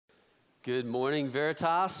Good morning,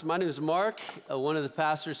 Veritas. My name is Mark, one of the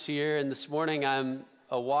pastors here, and this morning I'm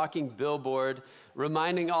a walking billboard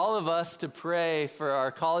reminding all of us to pray for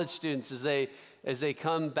our college students as they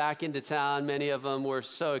come back into town. Many of them were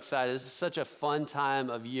so excited. This is such a fun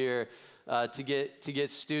time of year to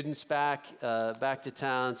get students back to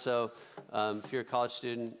town. So if you're a college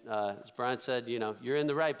student, as Brian said, you're in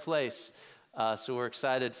the right place. So we're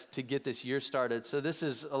excited to get this year started. So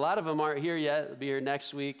a lot of them aren't here yet. They'll be here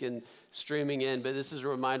next week and streaming in, but this is a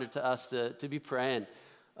reminder to us to be praying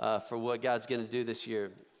for what God's going to do this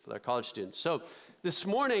year with our college students. So this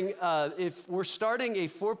morning, if we're starting a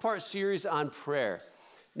 4-part series on prayer.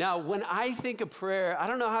 Now, when I think of prayer, I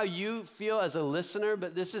don't know how you feel as a listener,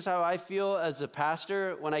 but this is how I feel as a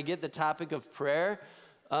pastor when I get the topic of prayer.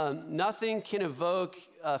 Nothing can evoke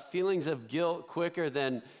feelings of guilt quicker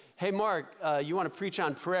than, hey, Mark, you want to preach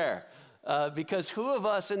on prayer? Because who of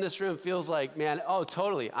us in this room feels like, man, oh,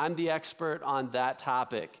 totally, I'm the expert on that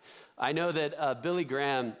topic. I know that Billy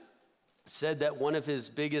Graham said that one of his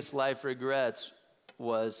biggest life regrets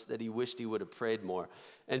was that he wished he would have prayed more.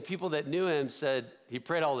 And people that knew him said he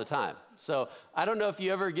prayed all the time. So I don't know if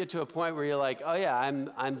you ever get to a point where you're like, oh yeah,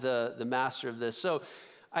 I'm the master of this. So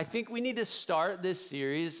I think we need to start this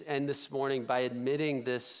series and this morning by admitting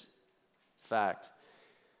this fact.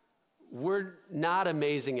 We're not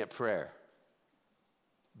amazing at prayer,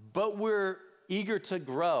 but we're eager to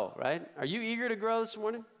grow, right? Are you eager to grow this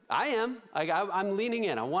morning? I am. I'm leaning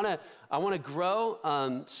in. I want to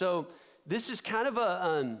grow. So this is kind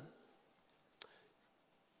of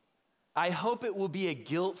I hope it will be a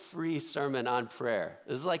guilt-free sermon on prayer.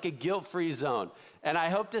 This is like a guilt-free zone. And I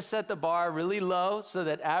hope to set the bar really low so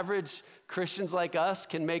that average Christians like us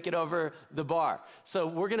can make it over the bar. So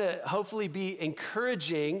we're going to hopefully be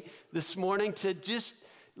encouraging this morning to just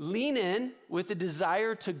lean in with the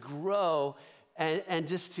desire to grow and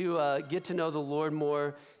just to get to know the Lord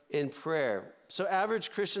more in prayer. So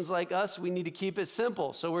average Christians like us, we need to keep it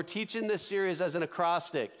simple. So we're teaching this series as an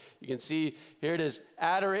acrostic. You can see, here it is.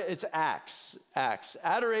 It's Acts.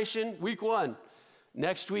 Adoration, week 1.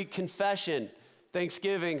 Next week, confession,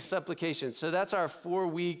 Thanksgiving, supplication. So that's our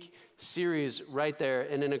 4-week series right there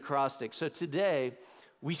in an acrostic. So today,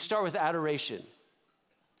 we start with adoration.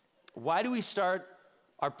 Why do we start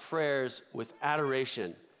our prayers with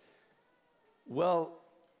adoration? Well,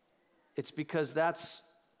 it's because that's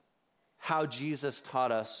how Jesus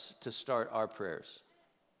taught us to start our prayers,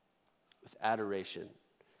 with adoration.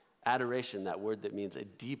 Adoration, that word that means a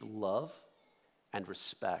deep love and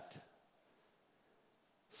respect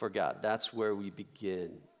for God. That's where we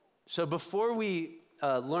begin. So before we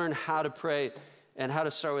learn how to pray and how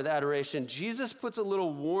to start with adoration, Jesus puts a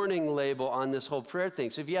little warning label on this whole prayer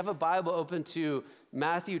thing. So if you have a Bible open to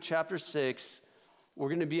Matthew chapter 6, we're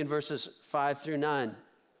going to be in verses 5 through 9.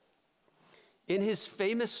 In his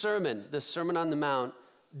famous sermon, the Sermon on the Mount,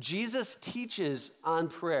 Jesus teaches on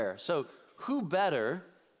prayer. So who better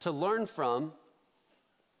to learn from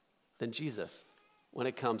than Jesus when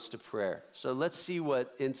it comes to prayer? So let's see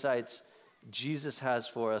what insights Jesus has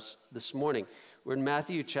for us this morning. We're in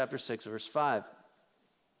Matthew chapter 6, verse 5.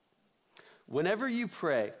 Whenever you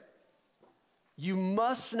pray, you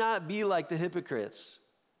must not be like the hypocrites,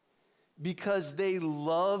 because they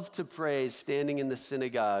love to pray standing in the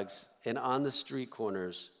synagogues and on the street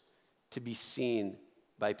corners to be seen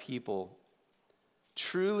by people.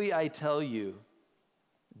 Truly, I tell you,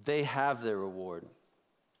 they have their reward.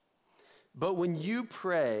 But when you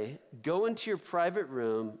pray, go into your private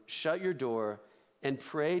room, shut your door, and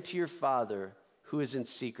pray to your Father who is in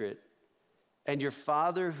secret. And your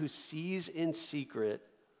Father who sees in secret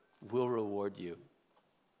will reward you.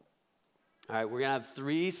 All right, we're going to have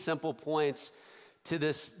 3 simple points to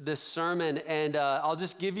this sermon, and I'll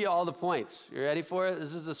just give you all the points. You ready for it?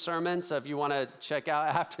 This is the sermon, so if you want to check out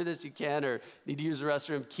after this, you can, or need to use the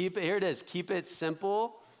restroom. Here it is. Keep it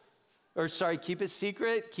simple. Keep it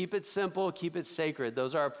secret, keep it simple, keep it sacred.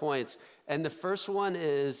 Those are our points. And the first one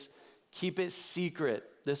is keep it secret.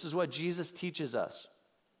 This is what Jesus teaches us.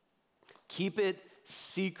 Keep it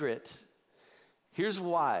secret. Here's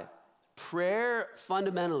why. Prayer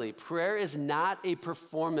is not a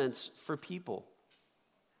performance for people.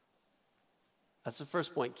 That's the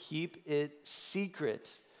first point. Keep it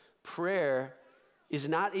secret. Prayer is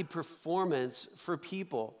not a performance for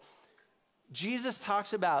people. Jesus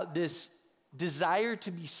talks about this desire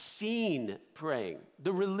to be seen praying.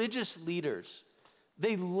 The religious leaders,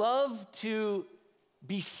 they love to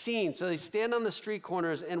be seen. So they stand on the street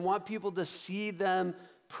corners and want people to see them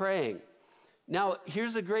praying. Now,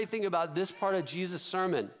 here's the great thing about this part of Jesus'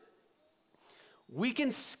 sermon. We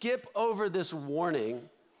can skip over this warning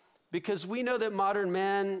because we know that modern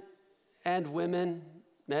man and women,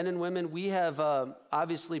 men and women, we have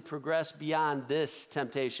obviously progressed beyond this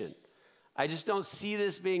temptation. I just don't see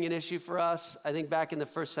this being an issue for us. I think back in the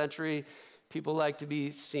first century, people like to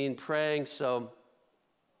be seen praying, so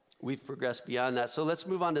we've progressed beyond that. So let's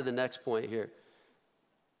move on to the next point here.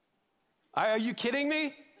 Are you kidding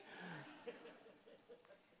me?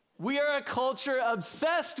 We are a culture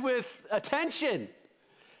obsessed with attention.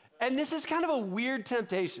 And this is kind of a weird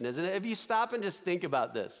temptation, isn't it? If you stop and just think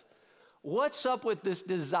about this. What's up with this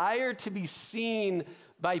desire to be seen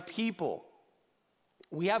by people?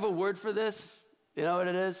 We have a word for this. You know what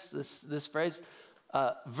it is? This phrase?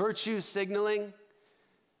 Virtue signaling.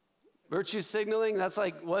 Virtue signaling, that's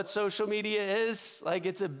like what social media is. Like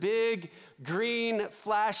it's a big, green,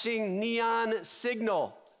 flashing neon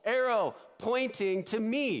signal, arrow pointing to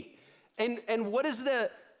me. And what is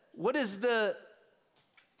the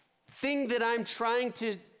thing that I'm trying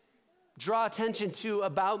to draw attention to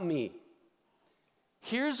about me?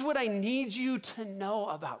 Here's what I need you to know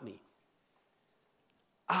about me.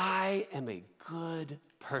 I am a good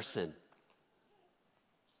person.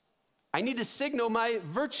 I need to signal my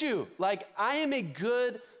virtue. Like, I am a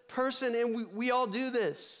good person, and we all do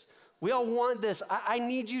this. We all want this. I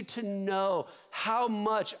need you to know how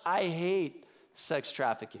much I hate sex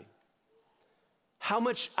trafficking, how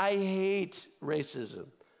much I hate racism,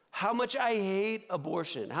 how much I hate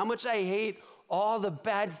abortion, how much I hate all the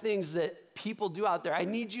bad things that people do out there. I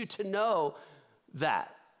need you to know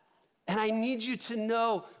that. And I need you to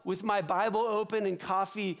know, with my Bible open and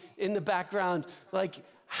coffee in the background, like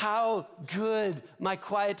how good my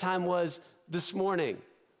quiet time was this morning.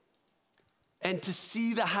 And to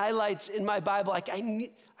see the highlights in my Bible, like I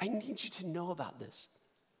need you to know about this.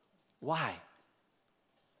 Why?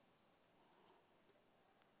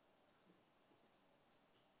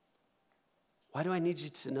 Why do I need you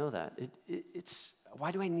to know that?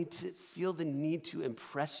 Why do I need to feel the need to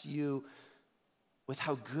impress you with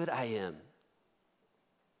how good I am?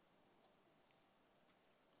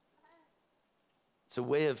 It's a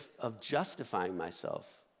way of justifying myself.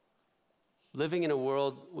 Living in a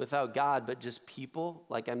world without God, but just people,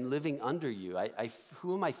 like I'm living under you.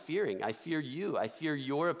 Who am I fearing? I fear you. I fear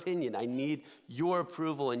your opinion. I need your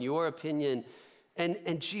approval and your opinion.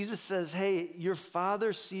 And Jesus says, hey, your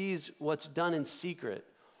Father sees what's done in secret.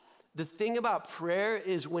 The thing about prayer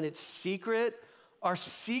is when it's secret, our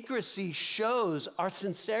secrecy shows our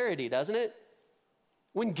sincerity, doesn't it?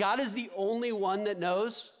 When God is the only one that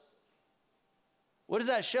knows, what does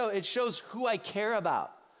that show? It shows who I care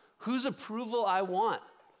about, whose approval I want.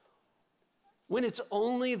 When it's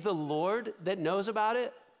only the Lord that knows about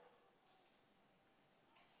it,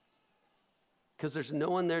 because there's no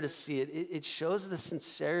one there to see it, it shows the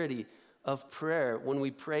sincerity of prayer when we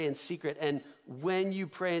pray in secret. And when you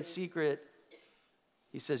pray in secret,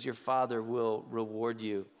 he says your Father will reward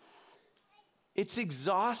you. It's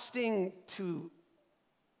exhausting to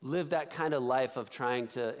live that kind of life of trying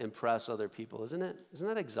to impress other people, isn't it? Isn't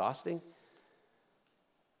that exhausting?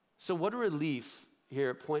 So what a relief here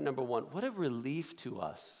at point number one. What a relief to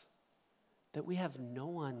us that we have no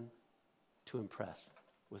one to impress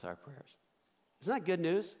with our prayers. Isn't that good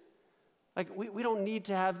news? Like we don't need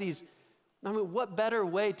to have these. I mean, what better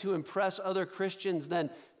way to impress other Christians than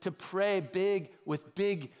to pray big with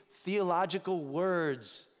big theological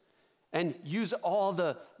words and use all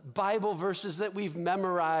the Bible verses that we've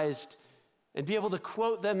memorized and be able to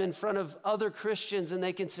quote them in front of other Christians, and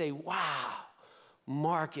they can say, wow,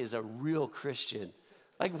 Mark is a real Christian.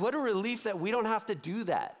 Like, what a relief that we don't have to do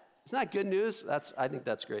that. Isn't that good news? I think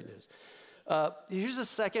that's great news. Here's a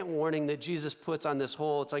second warning that Jesus puts on this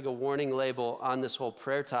whole, it's like a warning label on this whole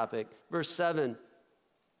prayer topic. Verse 7,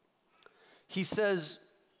 he says,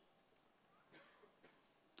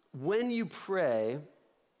 when you pray,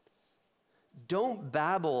 don't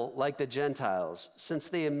babble like the Gentiles, since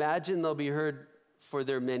they imagine they'll be heard for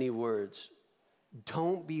their many words.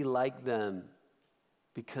 Don't be like them,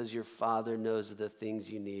 because your Father knows the things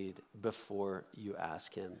you need before you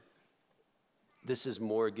ask him. This is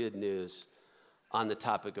more good news on the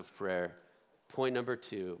topic of prayer. Point number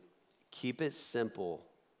 2, keep it simple.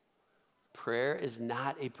 Prayer is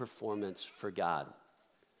not a performance for God.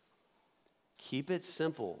 Keep it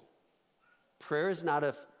simple. Prayer is not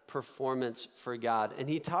a performance for God. And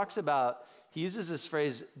he uses this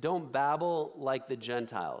phrase, don't babble like the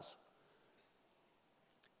Gentiles.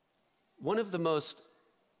 One of the most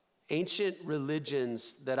ancient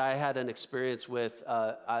religions that I had an experience with,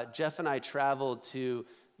 Jeff and I traveled to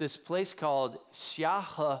this place called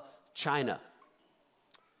Xiahe, China.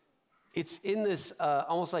 It's in this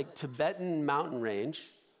almost like Tibetan mountain range.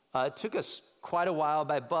 It took us quite a while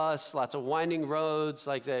by bus, lots of winding roads.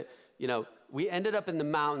 We ended up in the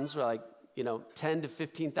mountains, we're 10 to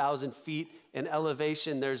 15,000 feet in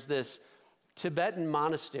elevation. There's this Tibetan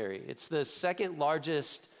monastery. It's the second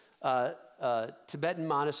largest Tibetan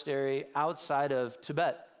monastery outside of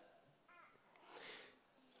Tibet.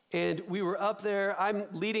 And we were up there. I'm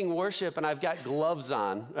leading worship, and I've got gloves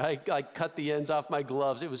on. I cut the ends off my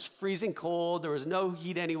gloves. It was freezing cold. There was no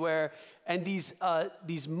heat anywhere. And these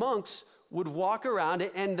monks would walk around,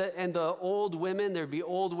 and the old women, there'd be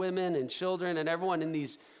old women and children and everyone in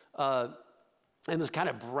these kind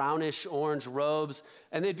of brownish orange robes,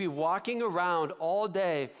 and they'd be walking around all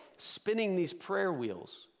day spinning these prayer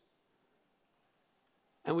wheels.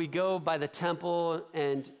 And we go by the temple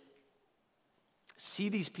and see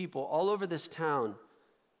these people all over this town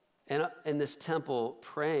and in this temple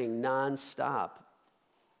praying nonstop.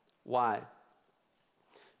 Why?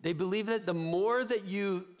 They believe that the more that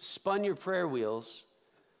you spun your prayer wheels,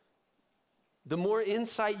 the more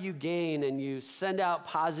insight you gain and you send out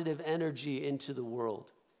positive energy into the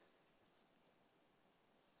world.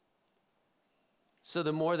 So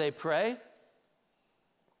the more they pray,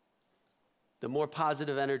 the more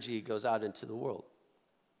positive energy goes out into the world.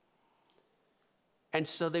 And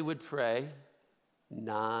so they would pray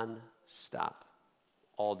non-stop,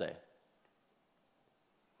 all day.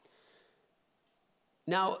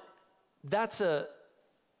 Now, that's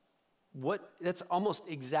almost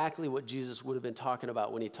exactly what Jesus would have been talking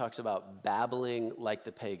about when he talks about babbling like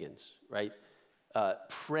the pagans, right?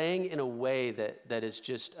 Praying in a way that is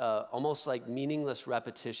just almost like meaningless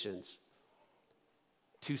repetitions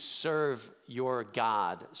to serve your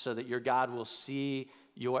God so that your God will see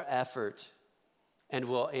your effort and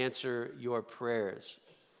will answer your prayers.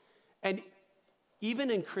 And even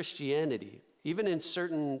in Christianity, even in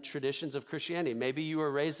certain traditions of Christianity, maybe you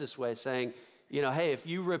were raised this way, saying, hey, if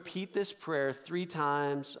you repeat this prayer 3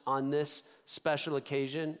 times on this special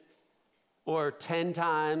occasion, or 10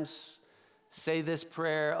 times, say this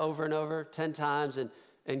prayer over and over 10 times,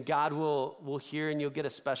 and God will hear and you'll get a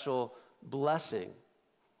special blessing.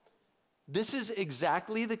 This is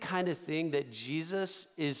exactly the kind of thing that Jesus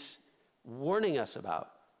is warning us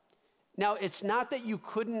about. Now, it's not that you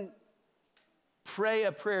couldn't pray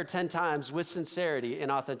a prayer 10 times with sincerity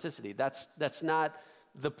and authenticity. That's not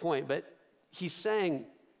the point. But he's saying,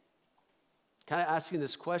 kind of asking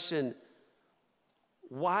this question,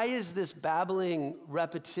 why is this babbling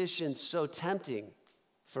repetition so tempting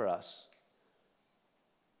for us?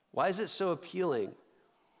 Why is it so appealing?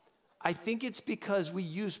 I think it's because we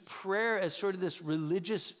use prayer as sort of this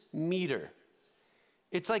religious meter.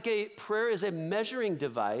 It's like prayer is a measuring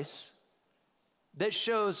device that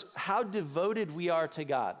shows how devoted we are to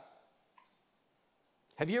God.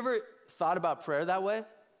 Have you ever thought about prayer that way?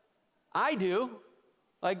 I do.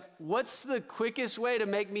 What's the quickest way to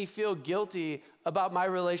make me feel guilty about my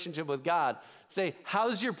relationship with God? Say,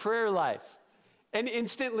 how's your prayer life? And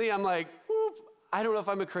instantly I'm like, whoop, I don't know if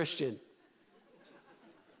I'm a Christian.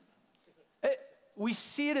 We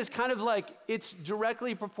see it as kind of like it's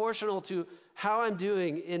directly proportional to how I'm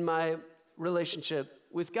doing in my relationship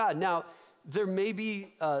with God. Now, there may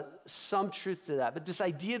be some truth to that, but this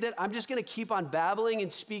idea that I'm just going to keep on babbling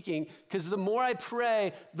and speaking because the more I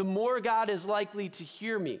pray, the more God is likely to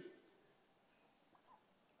hear me.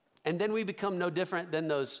 And then we become no different than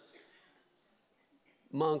those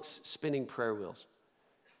monks spinning prayer wheels.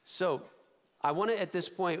 So I want to, at this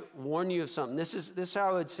point, warn you of something. This is how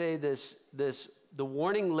I would say the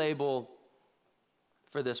warning label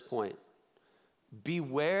for this point.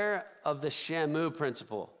 Beware of the Shamu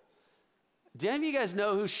principle. Do any of you guys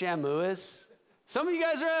know who Shamu is? Some of you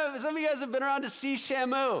guys have been around to see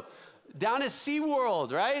Shamu down at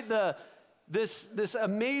SeaWorld, right? This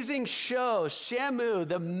amazing show, Shamu,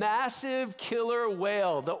 the massive killer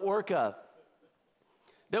whale, the orca,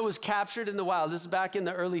 that was captured in the wild. This is back in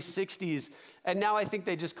the early 60s. And now I think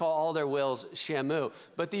they just call all their whales Shamu.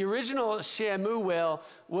 But the original Shamu whale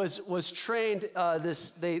was trained,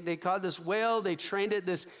 they caught this whale, they trained it,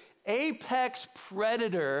 this apex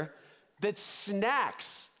predator that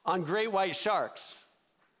snacks on great white sharks,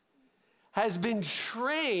 has been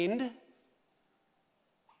trained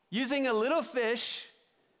using a little fish,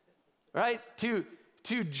 right, to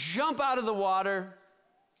jump out of the water,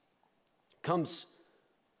 comes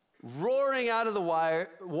roaring out of the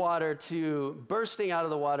water to bursting out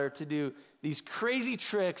of the water to do these crazy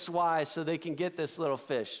tricks. Why? So they can get this little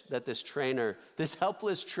fish that this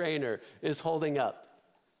helpless trainer is holding up.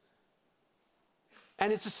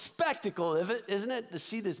 And it's a spectacle, isn't it, to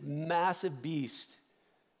see this massive beast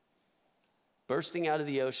bursting out of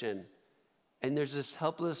the ocean, and there's this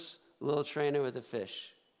helpless little trainer with a fish.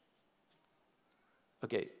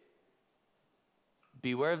 Okay,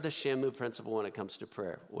 beware of the Shamu principle when it comes to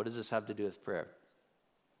prayer. What does this have to do with prayer?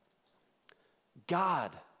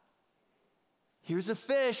 God, here's a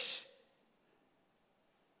fish.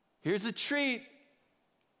 Here's a treat.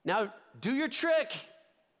 Now do your trick.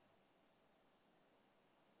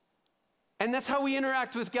 And that's how we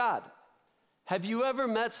interact with God. Have you ever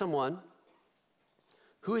met someone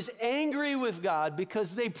who is angry with God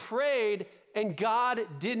because they prayed and God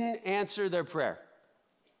didn't answer their prayer?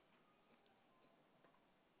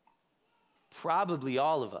 Probably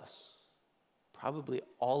all of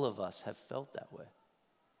us have felt that way.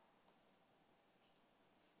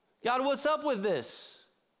 God, what's up with this?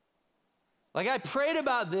 Like, I prayed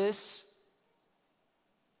about this,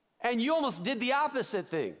 and you almost did the opposite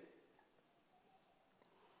thing.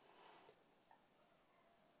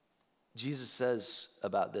 Jesus says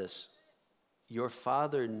about this, your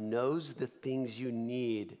Father knows the things you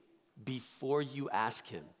need before you ask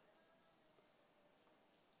him.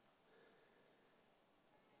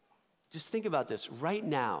 Just think about this. Right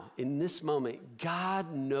now, in this moment,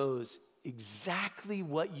 God knows exactly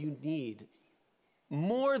what you need,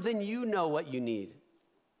 more than you know what you need.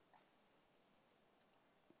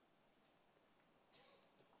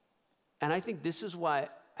 And I think this is why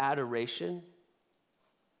adoration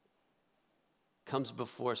comes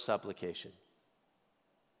before supplication.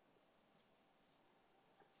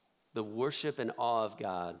 The worship and awe of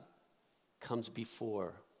God comes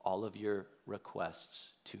before all of your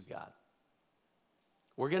requests to God.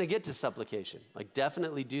 We're going to get to supplication, like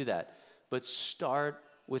definitely do that, but start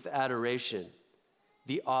with adoration,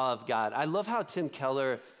 the awe of God. I love how Tim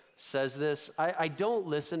Keller says this. I don't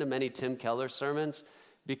listen to many Tim Keller sermons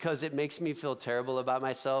because it makes me feel terrible about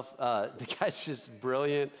myself. The guy's just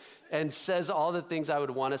brilliant and says all the things I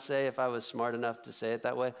would want to say if I was smart enough to say it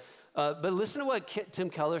that way. But listen to what Tim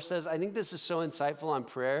Keller says. I think this is so insightful on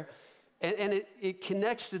prayer. And it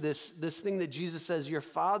connects to this thing that Jesus says, your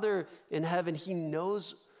Father in heaven, he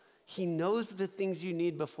knows the things you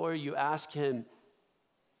need before you ask him.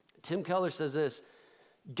 Tim Keller says this,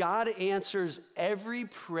 God answers every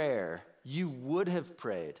prayer you would have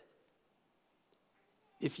prayed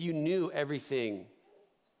if you knew everything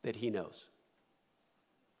that he knows.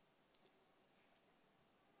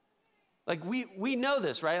 Like we know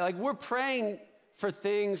this, right? Like we're praying for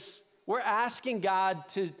things, we're asking God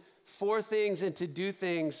for things and to do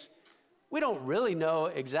things. We don't really know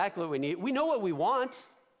exactly what we need. We know what we want.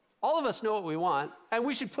 All of us know what we want, and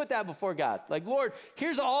we should put that before God. Like, Lord,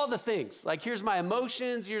 here's all the things. Like, here's my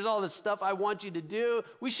emotions. Here's all the stuff I want you to do.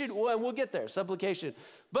 And we'll get there, supplication.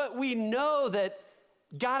 But we know that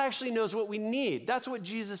God actually knows what we need. That's what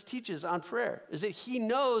Jesus teaches on prayer, is that he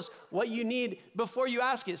knows what you need before you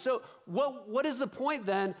ask it. So what is the point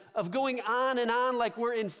then of going on and on like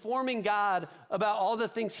we're informing God about all the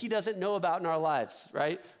things he doesn't know about in our lives,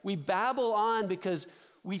 right? We babble on because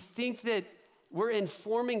we think that we're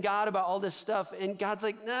informing God about all this stuff, and God's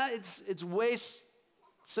like, nah, it's way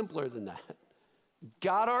simpler than that.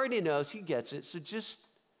 God already knows, he gets it, so just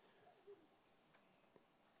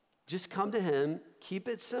come to him, keep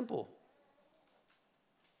it simple.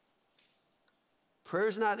 Prayer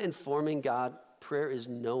is not informing God, prayer is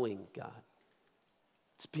knowing God.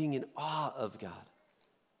 It's being in awe of God.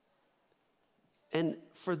 And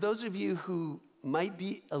for those of you who might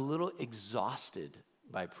be a little exhausted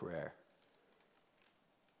by prayer,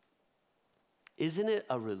 isn't it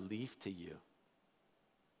a relief to you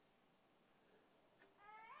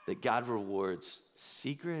that God rewards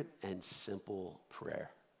secret and simple prayer?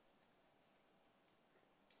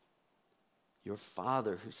 Your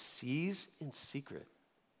Father who sees in secret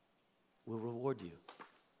will reward you.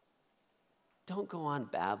 Don't go on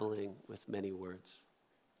babbling with many words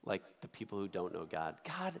like the people who don't know God.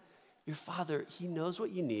 God, your Father, he knows what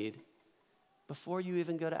you need before you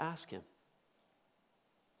even go to ask him.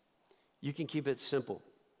 You can keep it simple.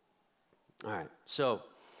 All right, so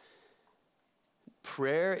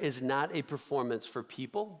prayer is not a performance for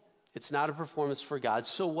people. It's not a performance for God.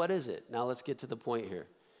 So what is it? Now let's get to the point here.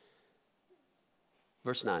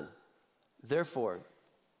 Verse 9, therefore,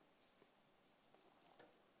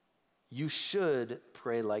 you should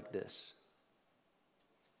pray like this.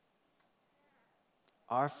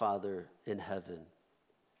 Our Father in heaven,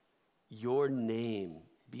 your name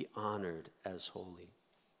be honored as holy.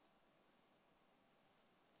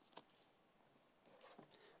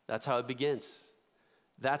 That's how it begins.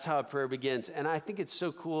 That's how a prayer begins. And I think it's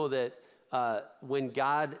so cool that when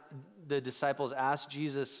the disciples asked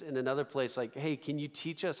Jesus in another place, like, hey, can you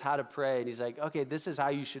teach us how to pray? And he's like, okay, this is how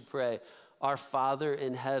you should pray. Our Father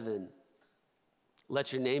in heaven,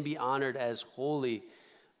 let your name be honored as holy.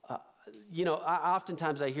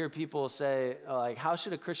 oftentimes I hear people say, like, how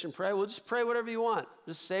should a Christian pray? Well, just pray whatever you want.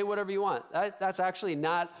 Just say whatever you want. That's actually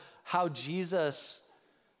not how Jesus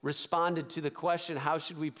responded to the question, how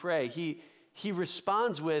should we pray? He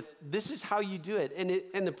responds with, this is how you do it.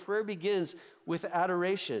 And the prayer begins with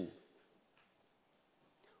adoration.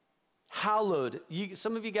 Hallowed.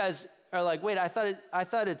 Some of you guys are like, wait, I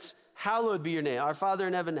thought it's hallowed be your name. Our Father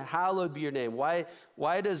in heaven, hallowed be your name.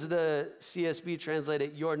 Why does the CSB translate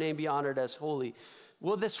it, your name be honored as holy?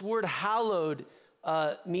 Well, this word hallowed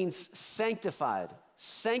means sanctified.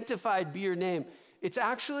 Sanctified be your name. It's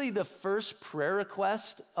actually the first prayer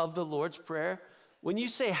request of the Lord's Prayer. When you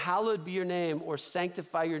say hallowed be your name or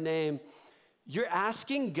sanctify your name, you're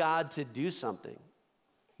asking God to do something.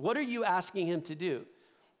 What are you asking him to do?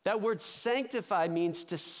 That word sanctify means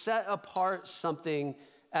to set apart something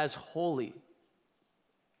as holy.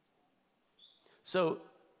 So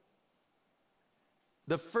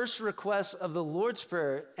the first request of the Lord's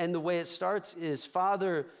Prayer and the way it starts is,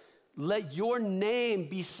 Father, let your name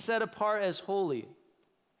be set apart as holy.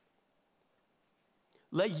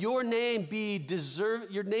 Let your name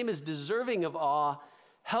your name is deserving of awe.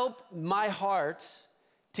 Help my heart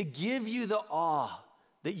to give you the awe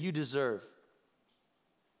that you deserve.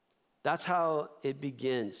 That's how it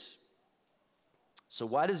begins. So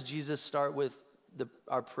why does Jesus start with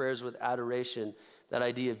our prayers with adoration, that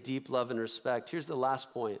idea of deep love and respect? Here's the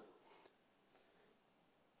last point.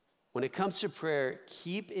 When it comes to prayer,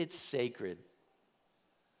 keep it sacred.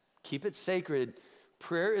 Keep it sacred.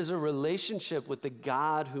 Prayer is a relationship with the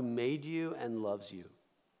God who made you and loves you.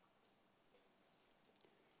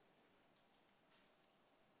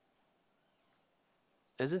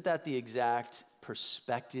 Isn't that the exact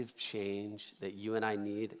perspective change that you and I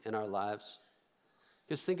need in our lives?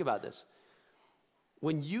 Because think about this.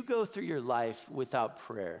 When you go through your life without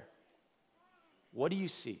prayer, what do you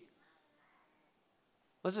see?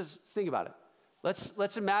 Let's just think about it.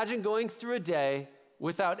 Let's imagine going through a day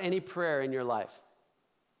without any prayer in your life.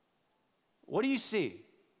 What do you see?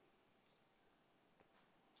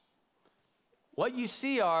 What you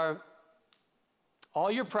see are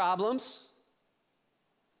all your problems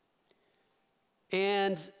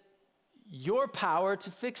and your power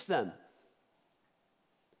to fix them.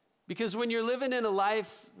 Because when you're living in a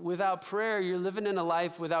life without prayer, you're living in a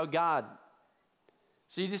life without God.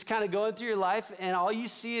 So you're just kind of going through your life, and all you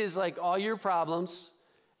see is like all your problems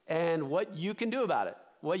and what you can do about it,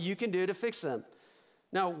 what you can do to fix them.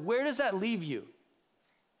 Now, where does that leave you?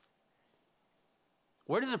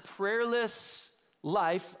 Where does a prayerless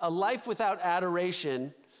life, a life without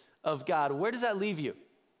adoration of God, where does that leave you?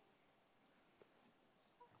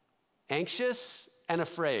 Anxious and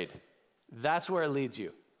afraid. That's where it leads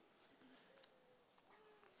you.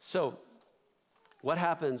 So, what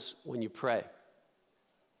happens when you pray?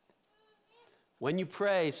 When you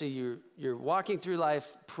pray, so you're walking through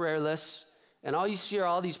life prayerless, and all you see are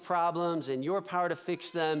all these problems and your power to fix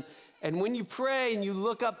them. And when you pray and you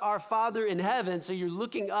look up our Father in heaven, so you're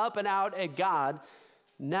looking up and out at God,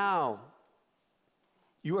 now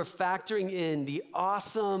you are factoring in the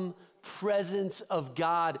awesome presence of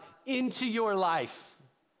God into your life.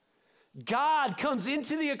 God comes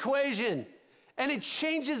into the equation, and it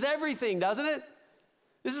changes everything, doesn't it?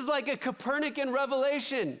 This is like a Copernican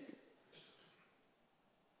revelation.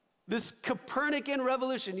 This Copernican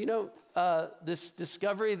revolution, this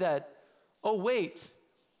discovery that, oh wait,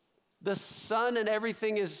 the sun and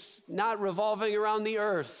everything is not revolving around the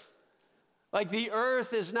earth. Like the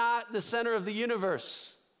earth is not the center of the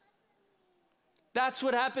universe. That's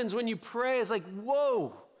what happens when you pray. It's like,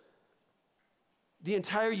 whoa, the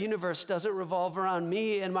entire universe doesn't revolve around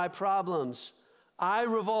me and my problems. I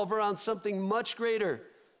revolve around something much greater,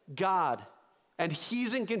 God, and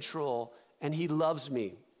he's in control and he loves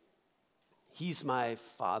me. He's my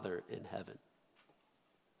Father in heaven.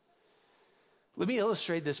 Let me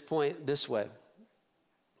illustrate this point this way.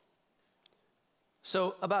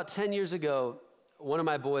 So about 10 years ago, one of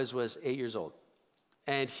my boys was 8 years old,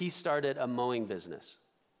 and he started a mowing business,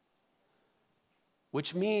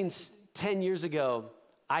 which means 10 years ago,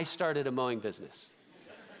 I started a mowing business.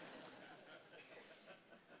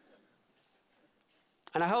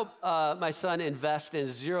 And I hope my son invests in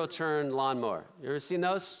zero-turn lawnmower. You ever seen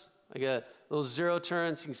those? Like a little zero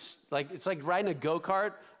turns, it's like riding a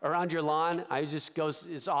go-kart around your lawn.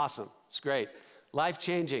 It's awesome. It's great.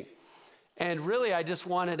 Life-changing. And really, I just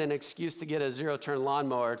wanted an excuse to get a zero-turn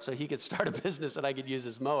lawnmower so he could start a business that I could use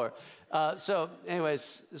as mower. So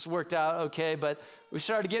anyways, this worked out okay, but we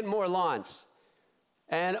started getting more lawns.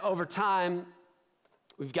 And over time,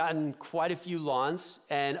 we've gotten quite a few lawns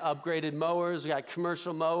and upgraded mowers. We got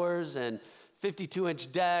commercial mowers and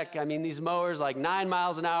 52-inch deck. I mean, these mowers like 9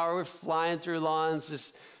 miles an hour. We're flying through lawns,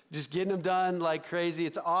 just getting them done like crazy.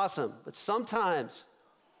 It's awesome. But sometimes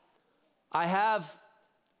I have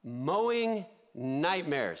mowing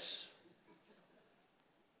nightmares.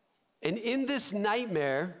 And in this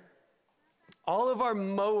nightmare, all of our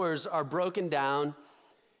mowers are broken down,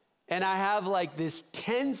 and I have like this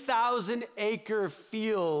 10,000 acre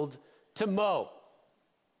field to mow.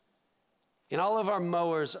 And all of our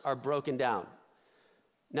mowers are broken down.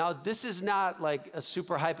 Now, this is not like a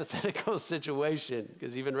super hypothetical situation,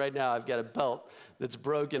 because even right now I've got a belt that's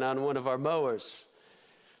broken on one of our mowers.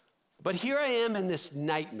 But here I am in this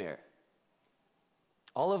nightmare.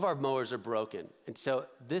 All of our mowers are broken. And so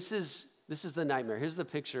this is the nightmare. Here's the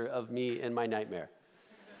picture of me in my nightmare.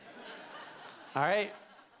 All right?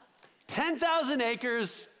 10,000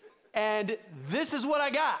 acres, and this is what I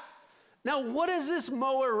got. Now, what does this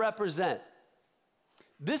mower represent?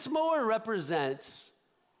 This mower represents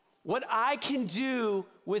what I can do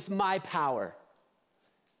with my power.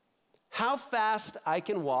 How fast I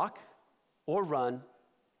can walk or run,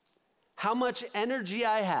 how much energy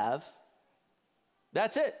I have.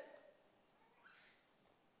 That's it.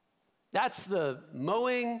 That's the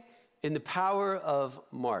mowing in the power of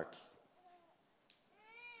Mark.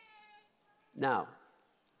 Now,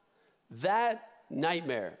 that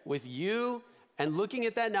nightmare with you and looking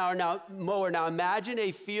at that mower, now imagine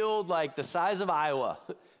a field like the size of Iowa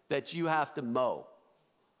that you have to mow.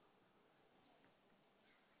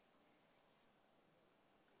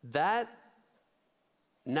 That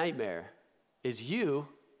nightmare is you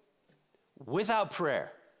without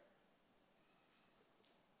prayer.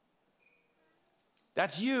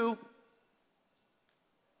 That's you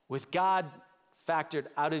with God factored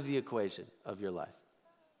out of the equation of your life.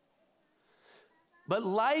 But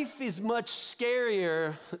life is much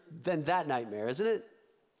scarier than that nightmare, isn't it?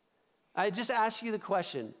 I just ask you the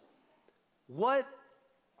question, what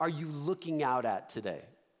are you looking out at today?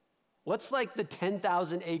 What's like the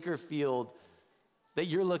 10,000 acre field that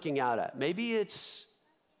you're looking out at? Maybe it's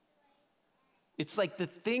like the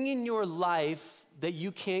thing in your life that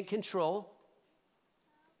you can't control.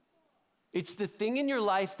 It's the thing in your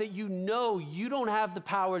life that you know you don't have the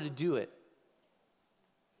power to do it.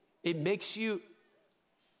 It makes you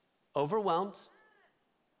overwhelmed.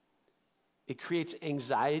 It creates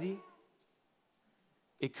anxiety.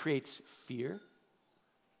 It creates fear.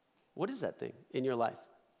 What is that thing in your life?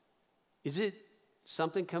 Is it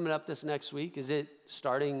something coming up this next week? Is it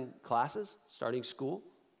starting classes, starting school,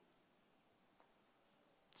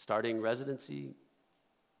 starting residency,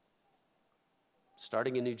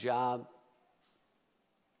 starting a new job?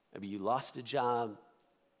 Maybe you lost a job.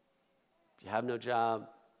 You have no job.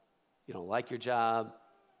 You don't like your job.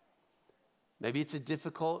 Maybe it's a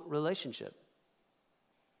difficult relationship.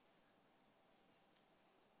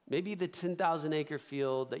 Maybe the 10,000 acre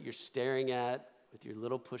field that you're staring at with your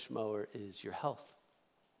little push mower is your health.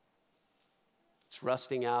 It's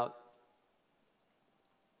rusting out.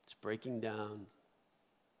 It's breaking down.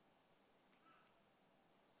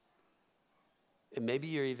 And maybe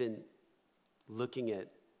you're even looking at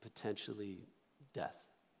potentially death.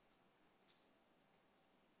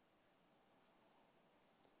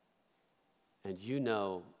 And you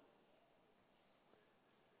know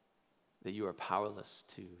that you are powerless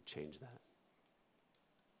to change that.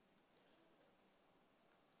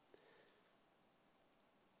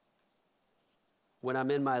 When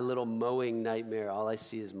I'm in my little mowing nightmare, all I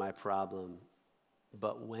see is my problem.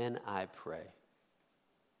 But when I pray,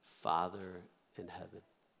 Father in heaven,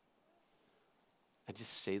 I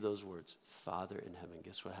just say those words, Father in heaven.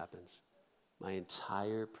 Guess what happens? My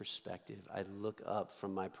entire perspective, I look up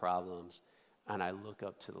from my problems and I look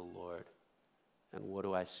up to the Lord. And what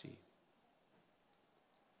do I see?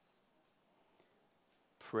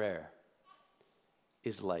 Prayer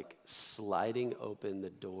is like sliding open the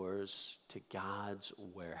doors to God's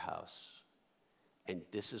warehouse. And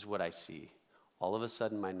this is what I see. All of a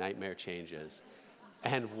sudden, my nightmare changes.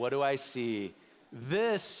 And what do I see?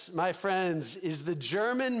 This, my friends, is the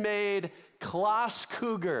German-made Klaas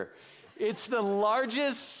Cougar. It's the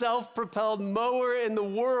largest self-propelled mower in the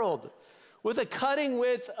world. With a cutting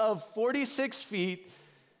width of 46 feet,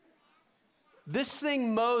 this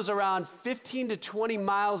thing mows around 15 to 20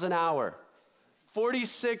 miles an hour,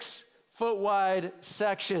 46-foot wide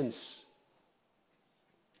sections.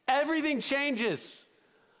 Everything changes.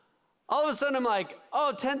 All of a sudden, I'm like,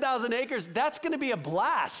 10,000 acres, that's going to be a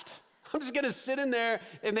blast. I'm just going to sit in there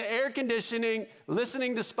in the air conditioning,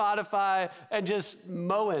 listening to Spotify, and just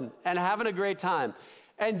mowing and having a great time.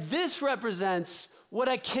 And this represents what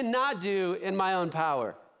I cannot do in my own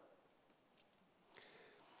power.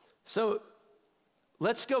 So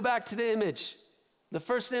Let's go back to the image, the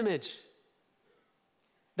first image.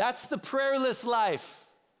 That's the prayerless life.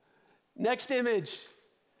 Next image.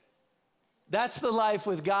 That's the life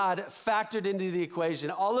with God factored into the equation.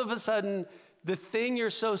 All of a sudden, the thing you're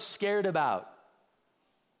so scared about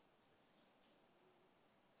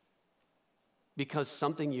becomes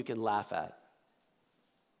something you can laugh at,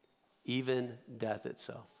 even death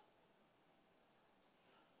itself.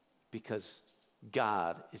 Because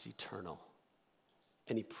God is eternal,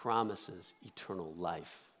 and he promises eternal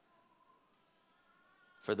life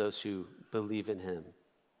for those who believe in him.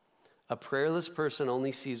 A prayerless person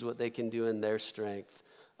only sees what they can do in their strength.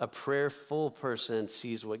 A prayerful person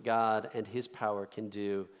sees what God and his power can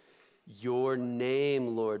do. Your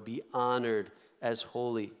name, Lord, be honored as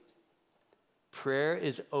holy. Prayer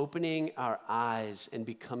is opening our eyes and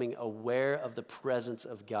becoming aware of the presence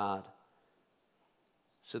of God.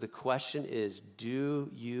 So the question is,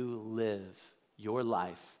 do you live your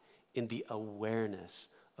life in the awareness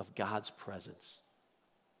of God's presence?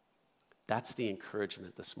 That's the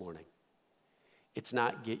encouragement this morning. It's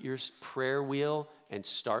not get your prayer wheel and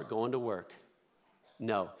start going to work.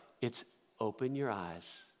 No, it's open your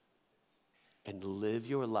eyes and live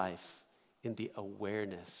your life in the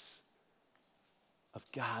awareness of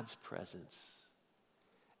God's presence.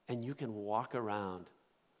 And you can walk around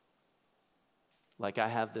like I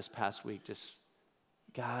have this past week, just,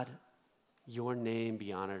 God, your name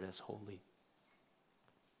be honored as holy.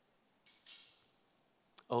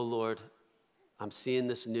 Oh Lord, I'm seeing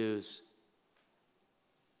this news,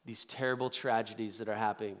 these terrible tragedies that are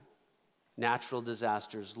happening, natural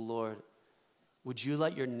disasters. Lord, would you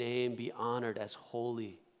let your name be honored as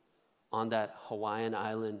holy on that Hawaiian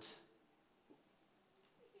island?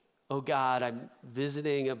 Oh God, I'm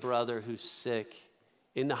visiting a brother who's sick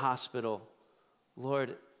in the hospital.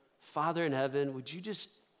 Lord, Father in heaven, would you just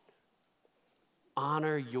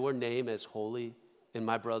honor your name as holy in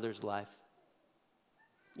my brother's life,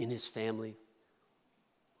 in his family?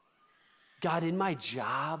 God, in my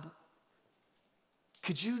job,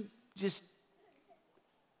 could you just,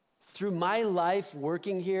 through my life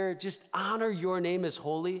working here, just honor your name as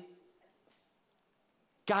holy?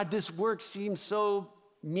 God, this work seems so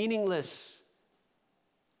meaningless.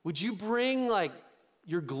 Would you bring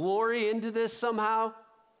your glory into this somehow?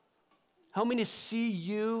 Help me to see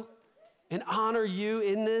you and honor you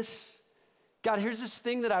in this. God, here's this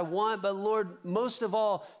thing that I want, but Lord, most of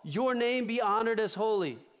all, your name be honored as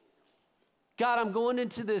holy. God, I'm going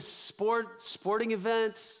into this sporting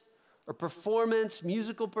event or performance,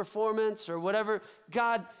 musical performance or whatever.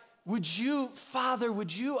 God, Father,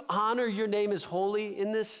 would you honor your name as holy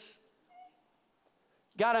in this?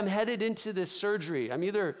 God, I'm headed into this surgery. I'm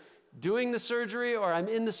either doing the surgery or I'm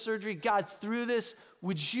in the surgery. God, through this,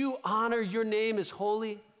 would you honor your name as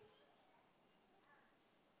holy?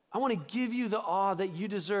 I want to give you the awe that you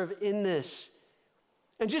deserve in this.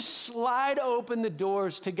 And just slide open the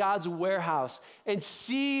doors to God's warehouse and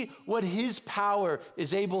see what his power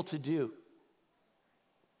is able to do.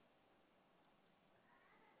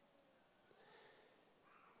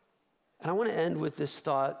 And I want to end with this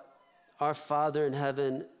thought, our Father in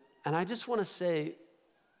heaven, and I just want to say,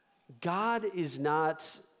 God is not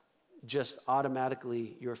just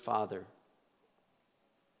automatically your Father.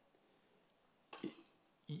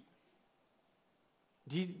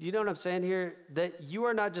 Do you know what I'm saying here? That you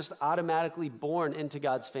are not just automatically born into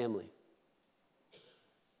God's family.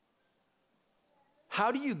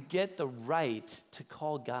 How do you get the right to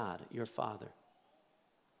call God your Father?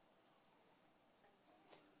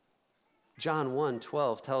 John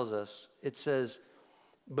 1:12 tells us, it says,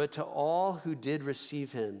 but to all who did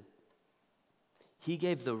receive him, he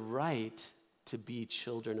gave the right to be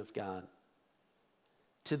children of God.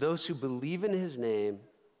 To those who believe in his name,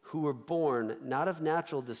 who were born not of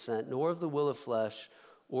natural descent, nor of the will of flesh,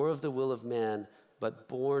 or of the will of man, but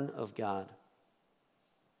born of God.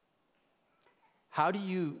 How do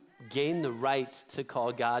you gain the right to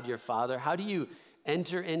call God your Father? How do you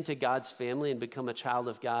enter into God's family and become a child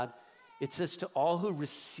of God? It says to all who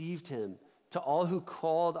received him, to all who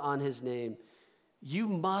called on his name, you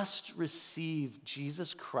must receive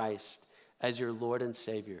Jesus Christ as your Lord and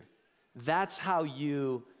Savior. That's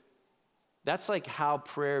like how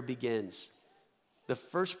prayer begins. The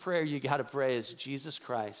first prayer you got to pray is, Jesus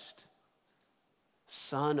Christ,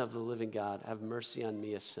 Son of the living God, have mercy on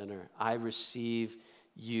me, a sinner. I receive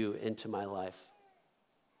you into my life.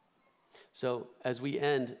 So as we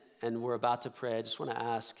end and we're about to pray, I just want to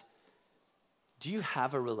ask, do you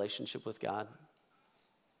have a relationship with God?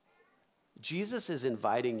 Jesus is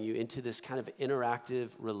inviting you into this kind of interactive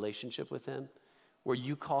relationship with him where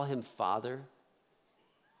you call him Father.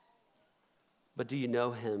 but do you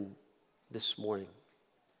know him this morning?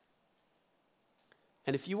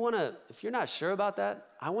 And if you're not sure about that,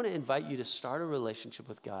 I want to invite you to start a relationship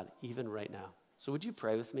with God even right now. So would you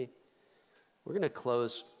pray with me? We're going to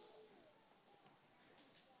close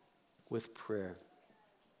with prayer.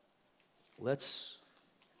 Let's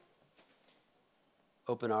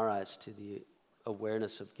open our eyes to the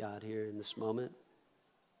awareness of God here in this moment.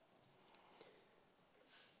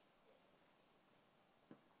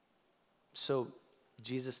 So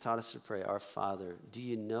Jesus taught us to pray, our Father. Do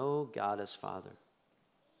you know God as Father?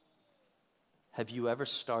 Have you ever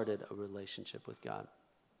started a relationship with God?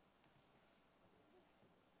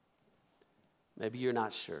 Maybe you're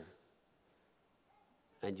not sure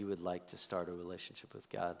and you would like to start a relationship with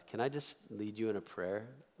God. Can I just lead you in a prayer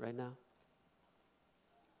right now?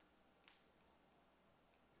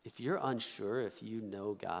 If you're unsure if you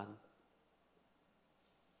know God,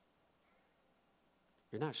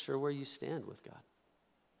 you're not sure where you stand with God,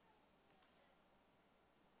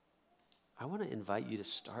 I want to invite you to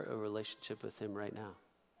start a relationship with him right now.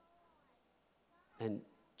 And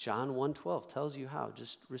John 1:12 tells you how.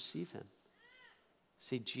 Just receive him.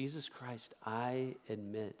 Say, Jesus Christ, I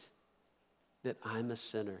admit that I'm a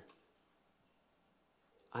sinner.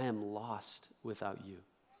 I am lost without you.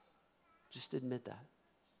 Just admit that.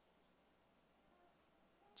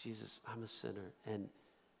 Jesus, I'm a sinner, and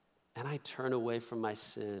I turn away from my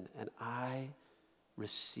sin, and I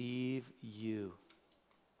receive you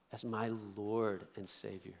as my Lord and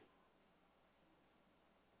Savior.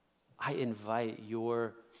 I invite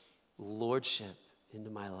your lordship into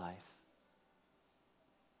my life.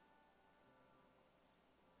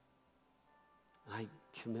 And I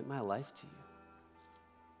commit my life to you.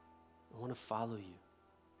 I want to follow you.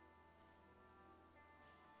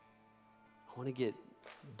 I want to get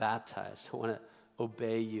baptized. I want to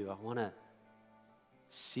obey you. I want to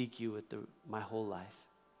seek you with my whole life.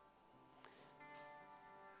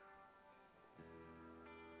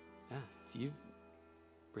 Yeah, if you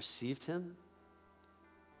received him,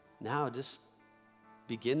 now just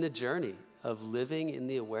begin the journey of living in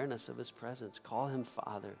the awareness of his presence. Call him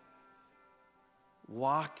Father.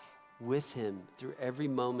 Walk with him through every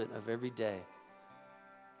moment of every day.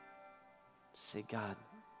 Say, God,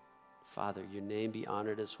 Father, your name be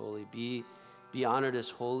honored as holy. Be honored as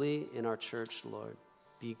holy in our church, Lord.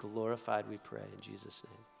 Be glorified, we pray. In Jesus'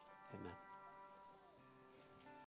 name, amen.